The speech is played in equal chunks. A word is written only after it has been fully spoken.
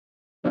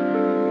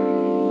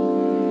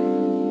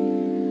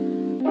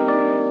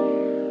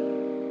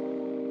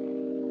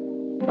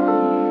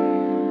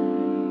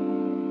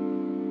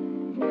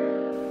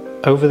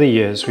Over the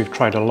years, we've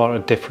tried a lot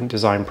of different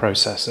design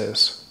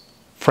processes.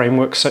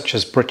 Frameworks such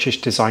as British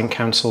Design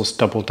Council's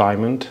Double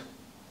Diamond,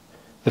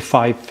 the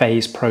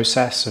 5-phase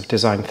process of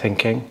design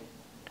thinking.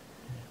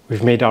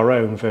 We've made our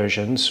own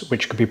versions,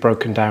 which could be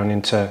broken down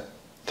into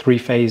 3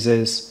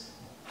 phases,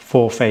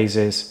 4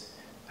 phases,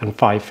 and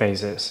 5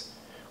 phases.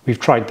 We've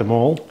tried them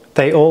all.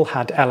 They all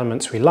had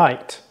elements we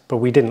liked, but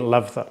we didn't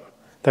love them.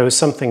 There was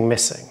something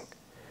missing.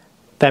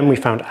 Then we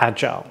found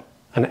Agile,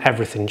 and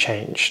everything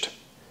changed.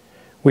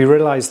 We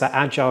realized that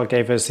Agile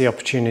gave us the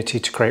opportunity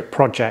to create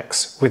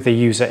projects with the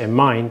user in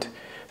mind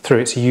through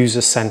its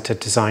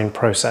user-centered design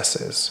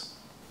processes.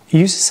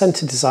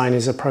 User-centered design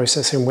is a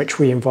process in which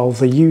we involve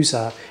the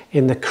user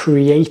in the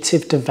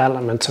creative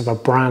development of a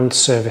brand,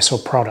 service, or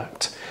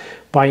product.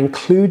 By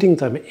including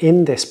them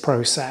in this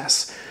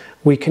process,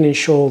 we can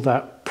ensure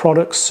that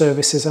products,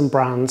 services, and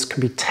brands can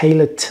be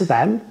tailored to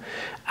them,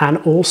 and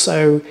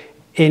also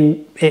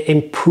it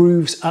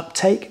improves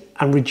uptake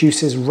and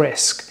reduces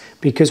risk,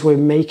 because we're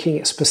making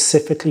it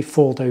specifically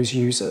for those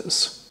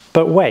users.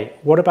 But wait,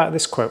 what about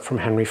this quote from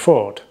Henry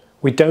Ford?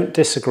 We don't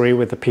disagree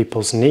with the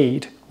people's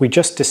need, we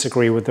just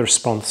disagree with the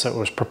response that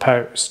was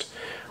proposed.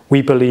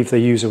 We believe the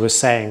user was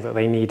saying that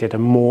they needed a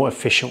more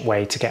efficient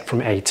way to get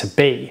from A to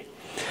B.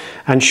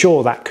 And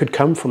sure, that could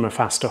come from a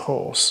faster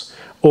horse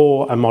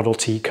or a Model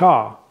T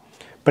car,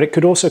 but it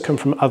could also come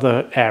from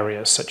other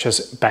areas such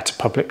as better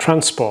public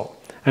transport.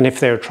 And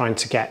if they were trying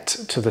to get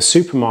to the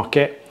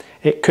supermarket,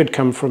 it could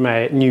come from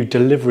a new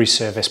delivery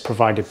service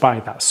provided by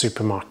that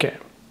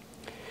supermarket.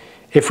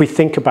 If we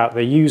think about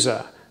the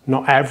user,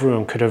 not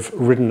everyone could have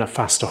ridden a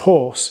faster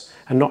horse,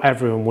 and not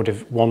everyone would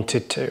have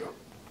wanted to.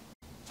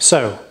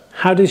 So,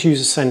 how does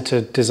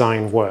user-centered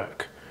design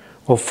work?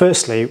 Well,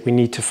 firstly, we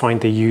need to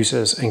find the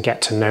users and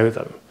get to know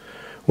them.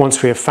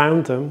 Once we have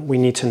found them, we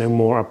need to know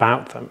more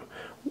about them,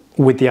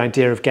 with the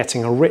idea of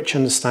getting a rich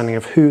understanding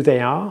of who they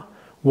are,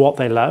 what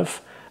they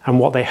love, and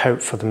what they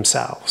hope for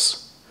themselves.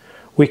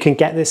 We can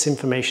get this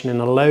information in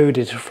a load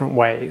of different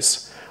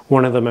ways.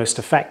 One of the most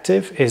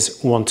effective is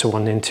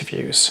one-to-one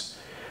interviews.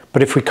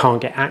 But if we can't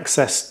get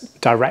access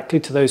directly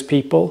to those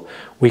people,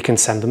 we can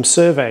send them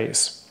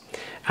surveys.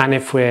 And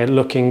if we're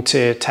looking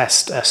to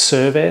test a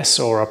service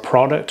or a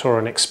product or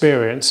an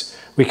experience,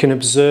 we can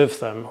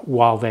observe them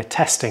while they're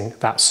testing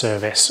that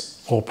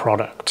service or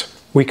product.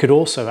 We could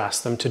also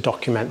ask them to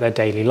document their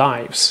daily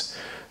lives.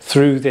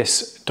 Through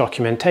this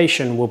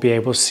documentation, we'll be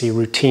able to see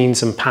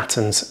routines and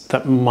patterns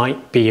that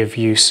might be of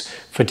use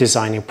for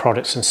designing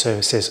products and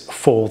services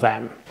for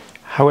them.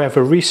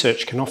 However,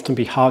 research can often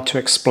be hard to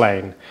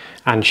explain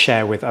and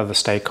share with other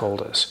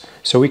stakeholders.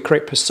 So we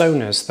create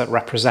personas that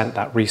represent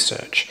that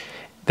research.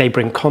 They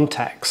bring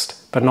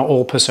context, but not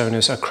all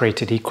personas are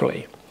created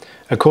equally.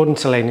 According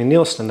to Lane and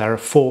Nielsen, there are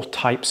 4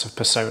 types of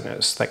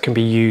personas that can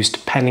be used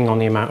depending on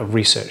the amount of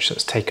research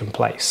that's taken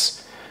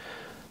place.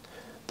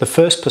 The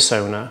first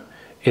persona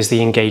is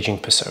the engaging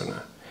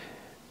persona.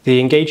 The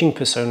engaging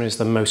persona is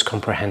the most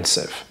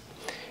comprehensive.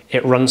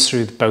 It runs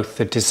through both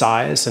the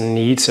desires and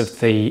needs of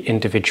the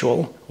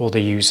individual or the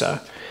user,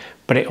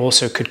 but it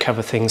also could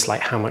cover things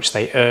like how much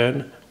they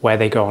earn, where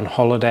they go on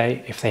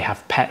holiday, if they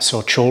have pets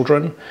or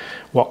children,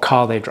 what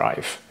car they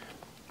drive.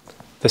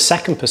 The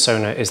second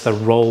persona is the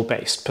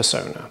role-based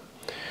persona.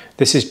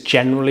 This is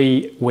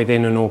generally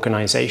within an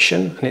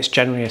organization, and it's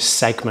generally a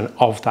segment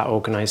of that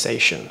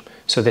organization.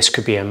 So this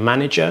could be a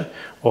manager,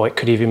 or it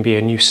could even be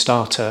a new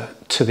starter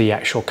to the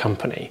actual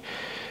company.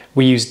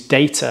 We use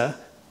data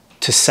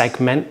to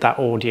segment that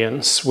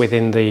audience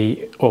within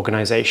the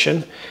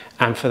organization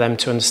and for them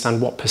to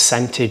understand what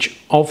percentage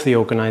of the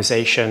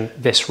organization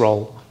this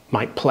role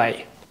might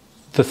play.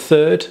 The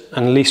third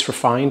and least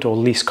refined or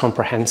least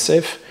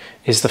comprehensive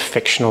is the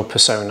fictional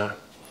persona.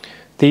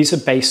 These are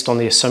based on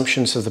the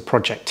assumptions of the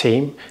project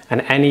team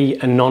and any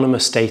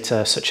anonymous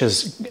data such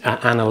as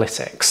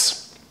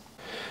analytics.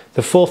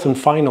 The fourth and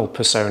final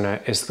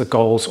persona is the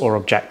goals or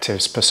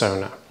objectives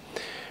persona.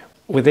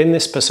 Within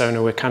this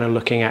persona, we're kind of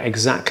looking at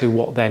exactly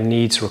what their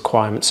needs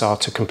requirements are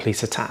to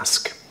complete a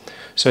task.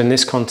 So in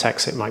this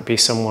context, it might be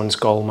someone's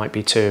goal might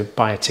be to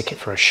buy a ticket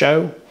for a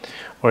show,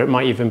 or it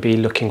might even be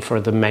looking for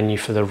the menu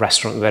for the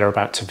restaurant they're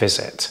about to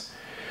visit.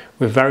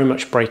 We're very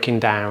much breaking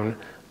down,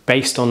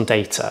 based on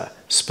data,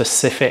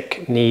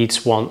 specific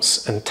needs,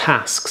 wants, and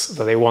tasks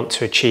that they want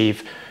to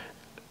achieve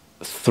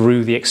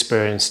through the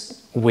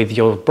experience with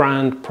your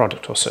brand,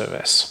 product, or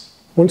service.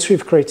 Once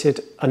we've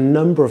created a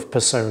number of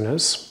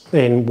personas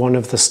in one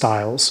of the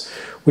styles,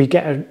 we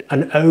get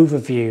an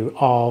overview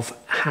of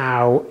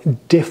how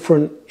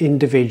different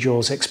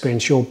individuals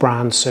experience your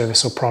brand,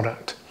 service, or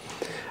product.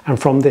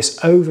 And from this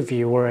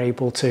overview, we're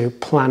able to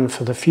plan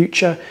for the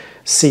future,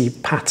 see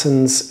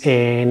patterns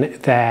in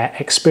their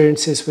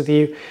experiences with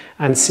you,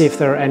 and see if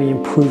there are any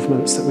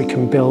improvements that we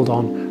can build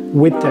on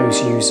with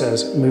those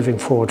users moving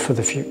forward for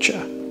the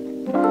future.